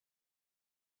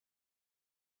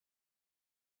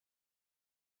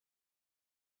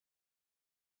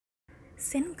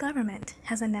Sindh government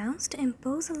has announced to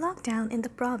impose a lockdown in the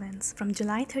province from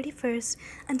July 31st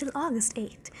until August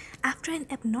 8th after an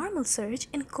abnormal surge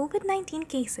in COVID-19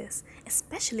 cases,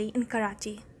 especially in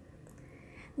Karachi.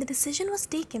 The decision was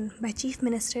taken by Chief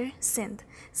Minister Sindh,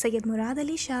 Syed Murad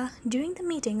Ali Shah, during the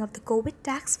meeting of the COVID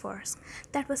task force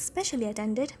that was specially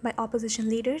attended by opposition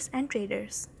leaders and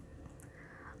traders.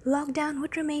 Lockdown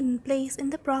would remain in place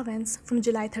in the province from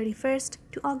July 31st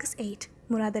to August 8,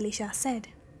 Murad Ali Shah said.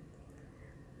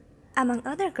 Among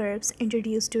other curbs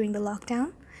introduced during the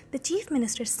lockdown, the Chief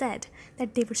Minister said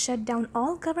that they would shut down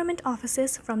all government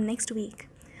offices from next week,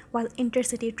 while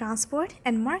intercity transport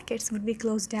and markets would be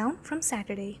closed down from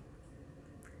Saturday.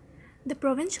 The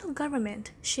provincial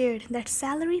government shared that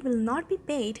salary will not be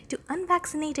paid to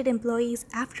unvaccinated employees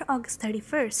after August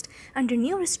 31st under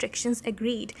new restrictions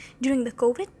agreed during the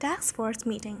COVID task force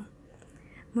meeting.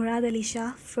 Murad Ali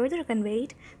Shah further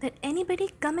conveyed that anybody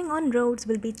coming on roads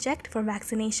will be checked for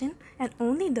vaccination and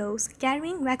only those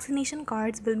carrying vaccination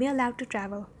cards will be allowed to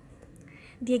travel.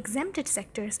 The exempted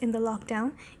sectors in the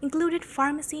lockdown included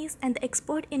pharmacies and the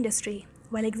export industry,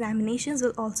 while examinations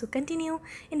will also continue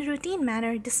in a routine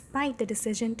manner despite the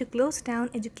decision to close down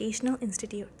educational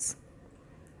institutes.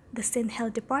 The Sindh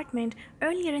Health Department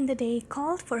earlier in the day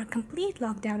called for a complete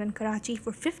lockdown in Karachi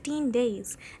for 15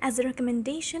 days as the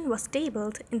recommendation was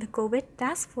tabled in the COVID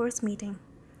task force meeting.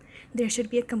 There should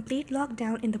be a complete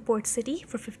lockdown in the port city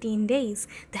for 15 days,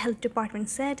 the health department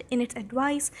said in its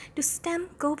advice to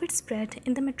stem COVID spread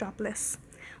in the metropolis,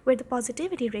 where the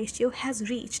positivity ratio has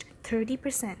reached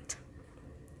 30%.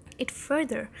 It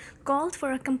further called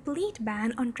for a complete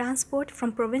ban on transport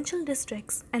from provincial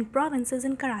districts and provinces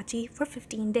in Karachi for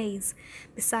 15 days,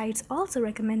 besides also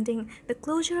recommending the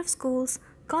closure of schools,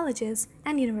 colleges,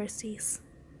 and universities.